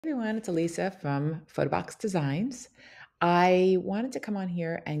Everyone, it's Elisa from Photobox Designs. I wanted to come on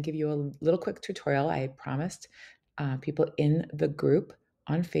here and give you a little quick tutorial. I had promised people in the group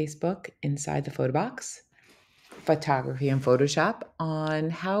on Facebook inside the Photobox Photography and Photoshop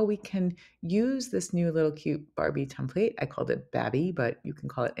on how we can use this new little cute Barbie template. I called it Babby, but you can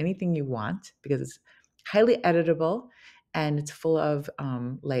call it anything you want because it's highly editable and it's full of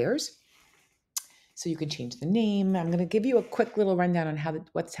layers. So you can change the name. I'm going to give you a quick little rundown on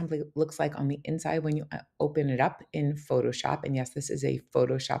what the template looks like on the inside when you open it up in Photoshop. And yes, this is a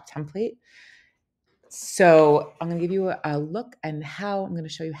Photoshop template. So I'm going to give you a look and how I'm going to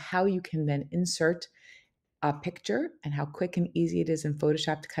show you how you can then insert a picture and how quick and easy it is in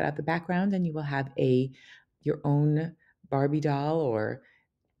Photoshop to cut out the background, and you will have your own Barbie doll or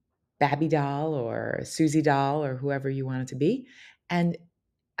Babby doll or Susie doll or whoever you want it to be. And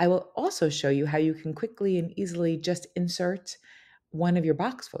I will also show you how you can quickly and easily just insert one of your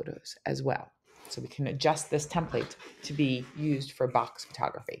box photos as well. So we can adjust this template to be used for box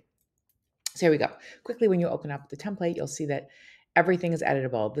photography. So here we go. Quickly, when you open up the template, you'll see that everything is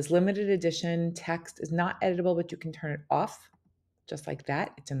editable. This limited edition text is not editable, but you can turn it off just like that.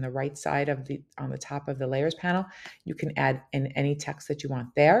 It's in the right side on the top of the layers panel. You can add in any text that you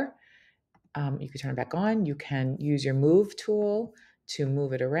want there. You can turn it back on. You can use your move tool to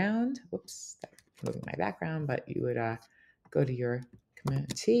move it around. Whoops, that's moving my background, but you would go to your Command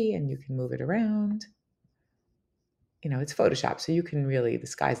T and you can move it around. You know, it's Photoshop, so you can really, the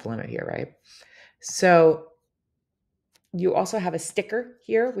sky's the limit here, right? So you also have a sticker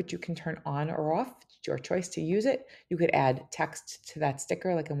here, which you can turn on or off. It's your choice to use it. You could add text to that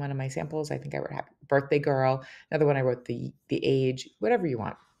sticker, like in one of my samples. I think I wrote Happy Birthday Girl. Another one I wrote the age, whatever you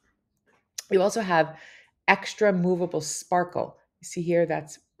want. You also have extra movable sparkle. You see here,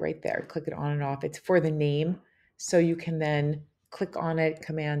 that's right there. Click it on and off. It's for the name. So you can then click on it,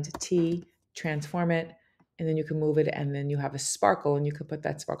 Command T, transform it, and then you can move it, and then you have a sparkle, and you can put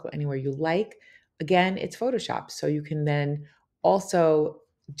that sparkle anywhere you like. Again, it's Photoshop, so you can then also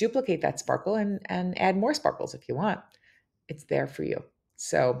duplicate that sparkle and add more sparkles if you want. It's there for you.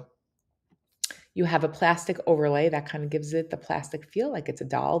 So you have a plastic overlay that kind of gives it the plastic feel like it's a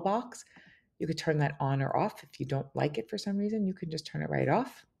doll box. You could turn that on or off. If you don't like it for some reason, you can just turn it right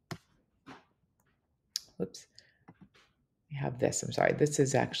off. Whoops. We have this. I'm sorry. This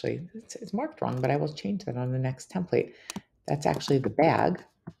is actually, it's marked wrong, but I will change that on the next template. That's actually the bag.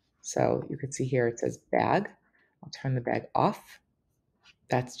 So you can see here it says bag. I'll turn the bag off.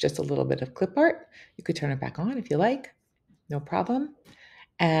 That's just a little bit of clip art. You could turn it back on if you like. No problem.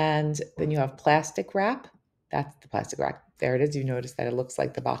 And then you have plastic wrap. That's the plastic wrap. There it is. You notice that it looks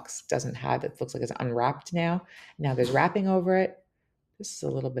like the box doesn't have it. Looks like it's unwrapped now. Now there's wrapping over it. This is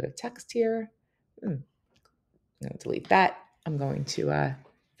a little bit of text here. I'm going to delete that. I'm going to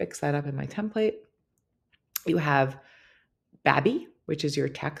fix that up in my template. You have Babby, which is your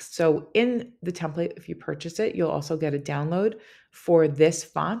text. So in the template, if you purchase it, you'll also get a download for this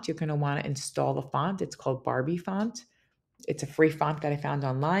font. You're going to want to install the font. It's called Barbie font. It's a free font that I found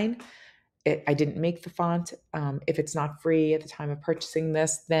online. I didn't make the font. If it's not free at the time of purchasing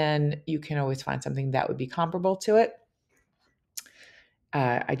this, then you can always find something that would be comparable to it.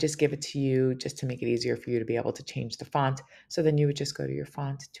 I just give it to you just to make it easier for you to be able to change the font. So then you would just go to your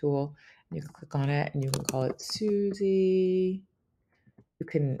font tool and you can click on it and you can call it Susie. You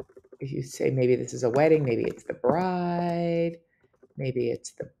can, if you say maybe this is a wedding, maybe it's the bride, maybe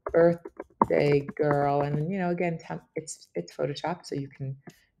it's the birthday girl. And then, again, it's Photoshop, so you can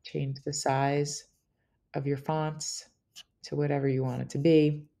change the size of your fonts to whatever you want it to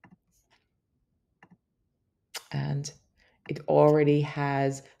be. And it already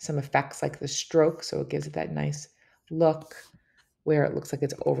has some effects like the stroke, so it gives it that nice look where it looks like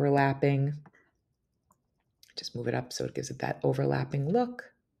it's overlapping. Just move it up so it gives it that overlapping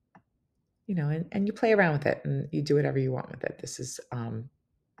look, and you play around with it and you do whatever you want with it. This is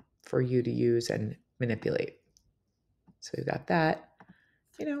for you to use and manipulate. So you've got that,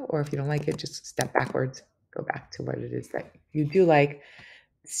 or if you don't like it, just step backwards, go back to what it is that you do like.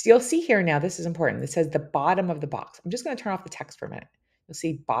 So you'll see here now, this is important. It says the bottom of the box. I'm just going to turn off the text for a minute. You'll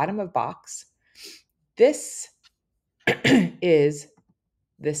see bottom of box. This is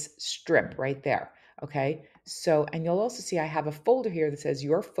this strip right there. Okay. So, and you'll also see I have a folder here that says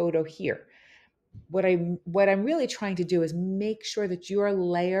your photo here. What I'm really trying to do is make sure that your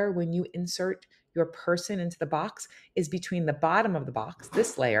layer, when you insert your person into the box, is between the bottom of the box,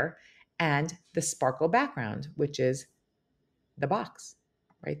 this layer, and the sparkle background, which is the box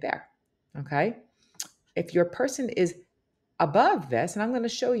right there. Okay. If your person is above this, and I'm going to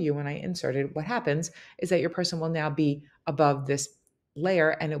show you when I insert it, what happens is that your person will now be above this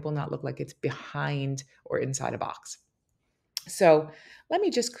layer and it will not look like it's behind or inside a box. So let me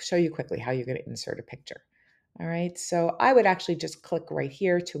just show you quickly how you're going to insert a picture. All right, so I would actually just click right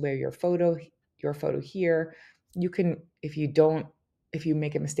here to where your photo here. You can, if you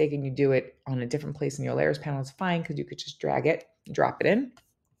make a mistake and you do it on a different place in your layers panel, it's fine because you could just drag it, drop it in.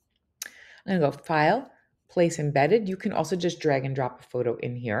 I'm gonna go File, Place Embedded. You can also just drag and drop a photo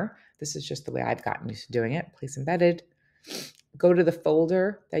in here. This is just the way I've gotten used to doing it. Place Embedded. Go to the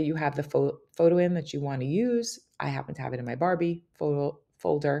folder that you have the photo in that you want to use. I happen to have it in my Barbie folder.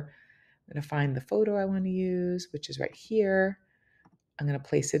 I'm going to find the photo I want to use, which is right here. I'm going to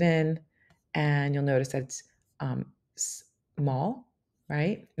place it in, and you'll notice that it's small,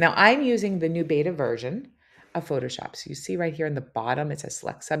 right? Now I'm using the new beta version of Photoshop. So you see right here in the bottom, it says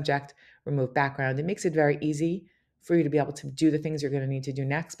Select Subject, Remove Background. It makes it very easy for you to be able to do the things you're going to need to do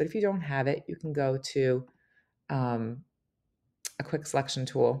next. But if you don't have it, you can go to a quick selection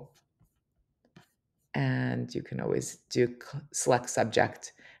tool, and you can always do Select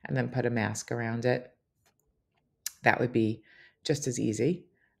Subject and then put a mask around it. That would be just as easy.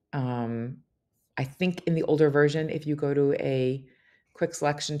 I think in the older version, if you go to a quick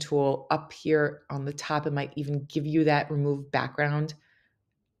selection tool up here on the top, it might even give you that remove background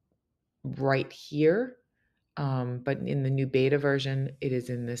right here. But in the new beta version, it is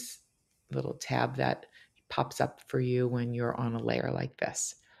in this little tab that pops up for you when you're on a layer like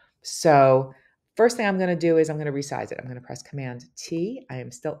this. So first thing I'm going to do is I'm going to resize it. I'm going to press Command T. I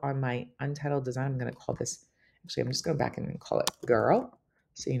am still on my untitled design. I'm going to call this, actually, I'm just going back in and call it Girl,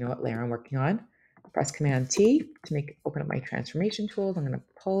 so you know what layer I'm working on. Press Command T to open up my transformation tools. I'm going to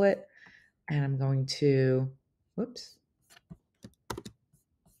pull it, and I'm going to, whoops,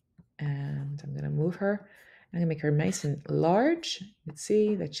 and I'm going to move her. I'm going to make her nice and large. You can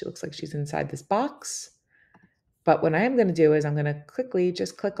see that she looks like she's inside this box. But what I am going to do is I'm going to quickly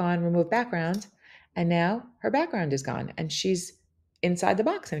just click on Remove Background, and now her background is gone, and she's inside the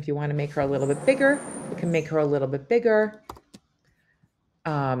box. And if you want to make her a little bit bigger, you can make her a little bit bigger.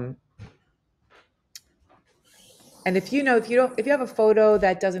 And if you have a photo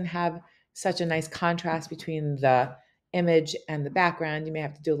that doesn't have such a nice contrast between the image and the background, you may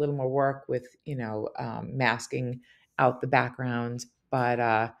have to do a little more work with, masking out the background.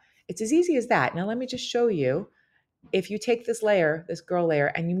 But it's as easy as that. Now let me just show you. If you take this layer, this girl layer,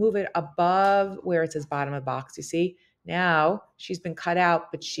 and you move it above where it says bottom of box, you see now she's been cut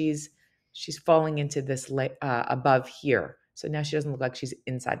out, but she's falling into this above here. So now she doesn't look like she's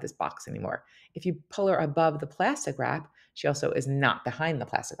inside this box anymore. If you pull her above the plastic wrap, she also is not behind the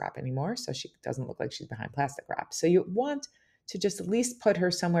plastic wrap anymore. So she doesn't look like she's behind plastic wrap. So you want to just at least put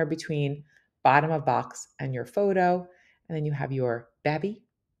her somewhere between bottom of box and your photo. And then you have your Barbie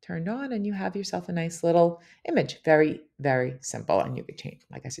turned on, and you have yourself a nice little image. Very, very simple. And you could change,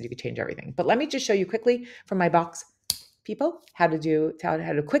 like I said, you could change everything. But let me just show you quickly from my box people how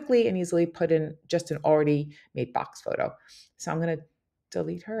to quickly and easily put in just an already made box photo. So I'm going to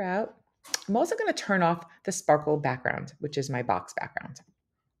delete her out. I'm also going to turn off the sparkle background, which is my box background.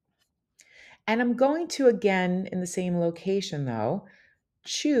 And I'm going to, again, in the same location though,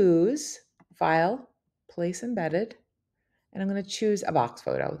 choose File, Place Embedded, and I'm going to choose a box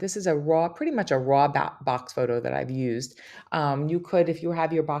photo. This is pretty much a raw box photo that I've used. You could, if you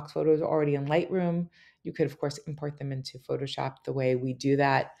have your box photos already in Lightroom, you could, of course, import them into Photoshop the way we do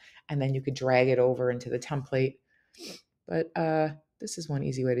that, and then you could drag it over into the template. But this is one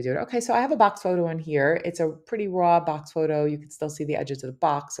easy way to do it. Okay, so I have a box photo in here. It's a pretty raw box photo. You can still see the edges of the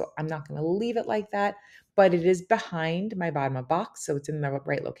box, so I'm not going to leave it like that, but it is behind my bottom of box, so it's in the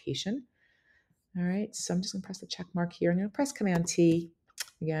right location. All right, so I'm just gonna press the check mark here. I'm gonna press Command T.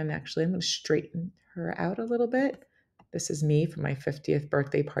 Again, actually, I'm gonna straighten her out a little bit. This is me for my 50th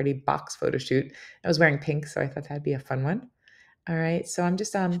birthday party box photo shoot. I was wearing pink, so I thought that'd be a fun one. All right, so I'm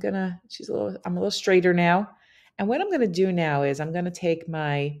a little straighter now. And what I'm gonna do now is I'm gonna take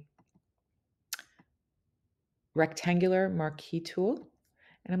my rectangular marquee tool,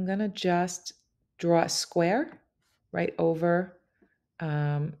 and I'm gonna just draw a square right over.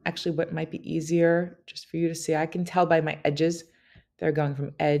 Actually, what might be easier just for you to see, I can tell by my edges, they're going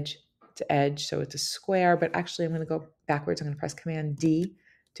from edge to edge. So it's a square, but actually I'm going to go backwards. I'm going to press Command D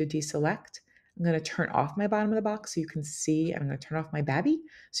to deselect. I'm going to turn off my bottom of the box so you can see. I'm going to turn off my Barbie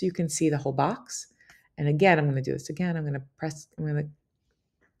so you can see the whole box. And again, I'm going to do this again. I'm going to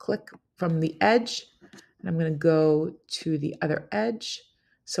click from the edge, and I'm going to go to the other edge.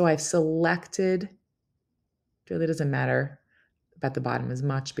 So I've selected, it really doesn't matter about the bottom as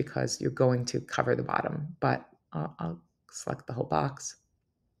much because you're going to cover the bottom, but I'll select the whole box.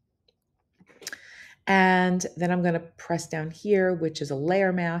 And then I'm going to press down here, which is a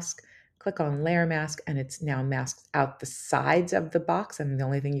layer mask. Click on layer mask, and it's now masked out the sides of the box, and the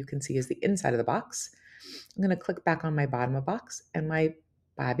only thing you can see is the inside of the box. I'm going to click back on my bottom of box and my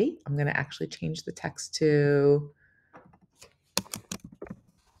Barbie. I'm going to actually change the text to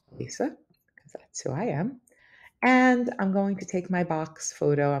Lisa, because that's who I am. And I'm going to take my box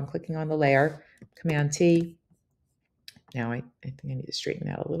photo. I'm clicking on the layer, Command T. Now I think I need to straighten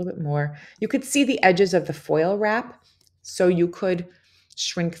out a little bit more. You could see the edges of the foil wrap. So you could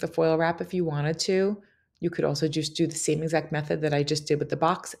shrink the foil wrap if you wanted to. You could also just do the same exact method that I just did with the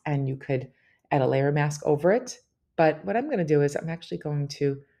box, and you could add a layer mask over it. But what I'm going to do is I'm actually going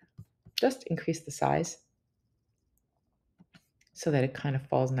to just increase the size so that it kind of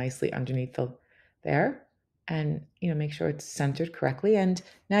falls nicely underneath there, and make sure it's centered correctly. And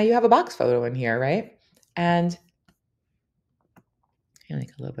now you have a box photo in here, right? And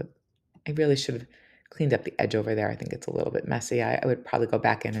like a little bit, I really should have cleaned up the edge over there. I think it's a little bit messy. I would probably go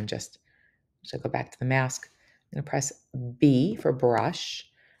back in and just go back to the mask. I'm going to press B for brush.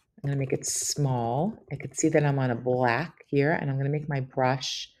 I'm going to make it small. I could see that I'm on a black here, and I'm going to make my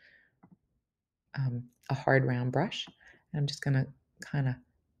brush a hard round brush. And I'm just going to kind of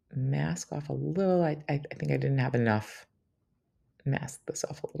mask off a little. I think I didn't have enough. Mask this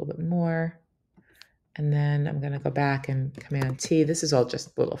off a little bit more. And then I'm going to go back and Command T. This is all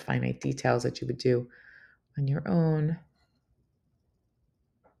just little finite details that you would do on your own.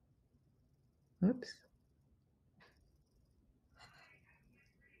 Oops.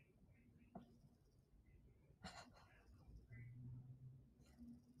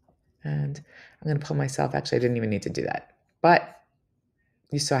 And I'm going to pull myself. Actually, I didn't even need to do that. But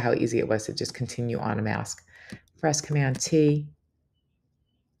you saw how easy it was to just continue on a mask. Press Command T.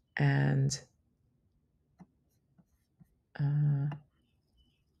 And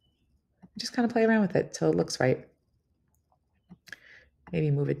just kind of play around with it till it looks right.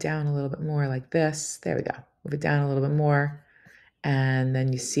 Maybe move it down a little bit more like this. There we go. Move it down a little bit more. And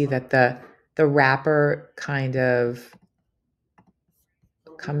then you see that the wrapper kind of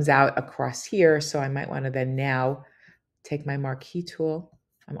comes out across here. So I might want to then now take my marquee tool.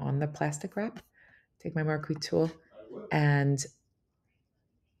 I'm on the plastic wrap. Take my marquee tool and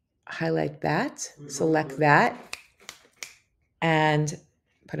highlight that, select that, and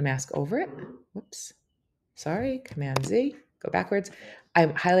put a mask over it. Whoops. Sorry, Command Z, go backwards.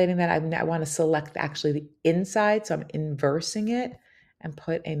 I'm highlighting that. I want to select actually the inside, so I'm inversing it and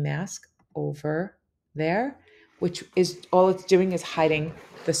put a mask over there, which is all it's doing is hiding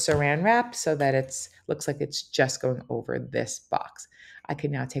the saran wrap so that it looks like it's just going over this box. I could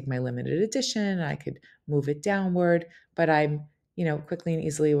now take my limited edition, I could move it downward, but I'm, quickly and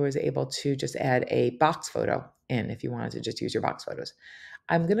easily was able to just add a box photo in if you wanted to just use your box photos.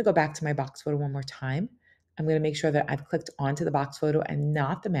 I'm going to go back to my box photo one more time. I'm going to make sure that I've clicked onto the box photo and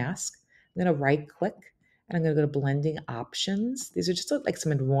not the mask. I'm going to right click and I'm going to go to blending options. These are just like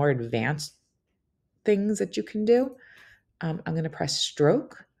some more advanced things that you can do. I'm going to press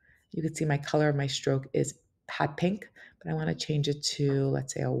stroke. You can see my color of my stroke is hot pink, but I want to change it to,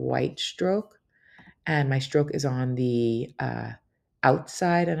 let's say, a white stroke. And my stroke is on the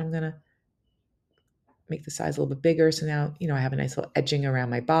outside, and I'm going to make the size a little bit bigger. So now, I have a nice little edging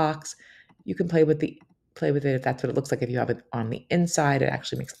around my box. You can play with it if that's what it looks like. If you have it on the inside, it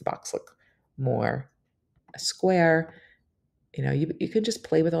actually makes the box look more a square. You can just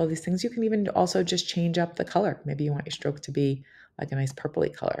play with all these things. You can even also just change up the color. Maybe you want your stroke to be like a nice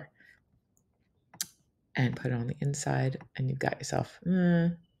purpley color and put it on the inside, and you've got yourself,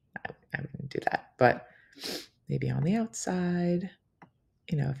 I wouldn't do that, but maybe on the outside,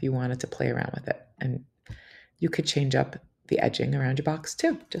 if you wanted to play around with it. And you could change up the edging around your box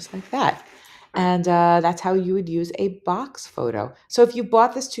too, just like that. And that's how you would use a box photo. So if you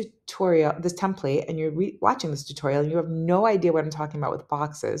bought this tutorial, this template, and you're watching this tutorial and you have no idea what I'm talking about with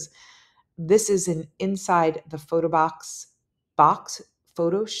boxes, this is an inside the photo box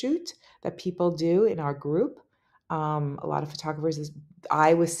photo shoot that people do in our group. A lot of photographers,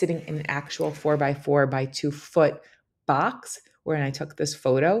 I was sitting in an actual 4x4 by 2 foot box where I took this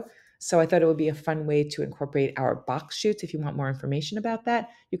photo. So I thought it would be a fun way to incorporate our box shoots. If you want more information about that,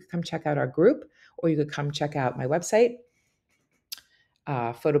 you could come check out our group, or you could come check out my website,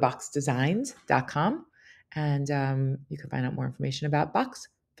 photoboxdesigns.com, and you can find out more information about box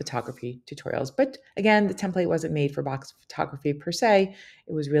photography tutorials. But again, the template wasn't made for box photography per se.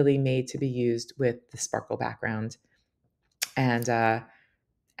 It was really made to be used with the sparkle background and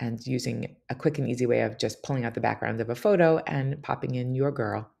using a quick and easy way of just pulling out the background of a photo and popping in your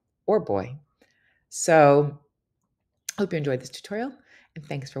girl or boy. So I hope you enjoyed this tutorial, And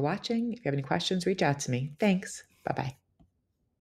thanks for watching. If you have any questions, reach out to me. Thanks. Bye bye.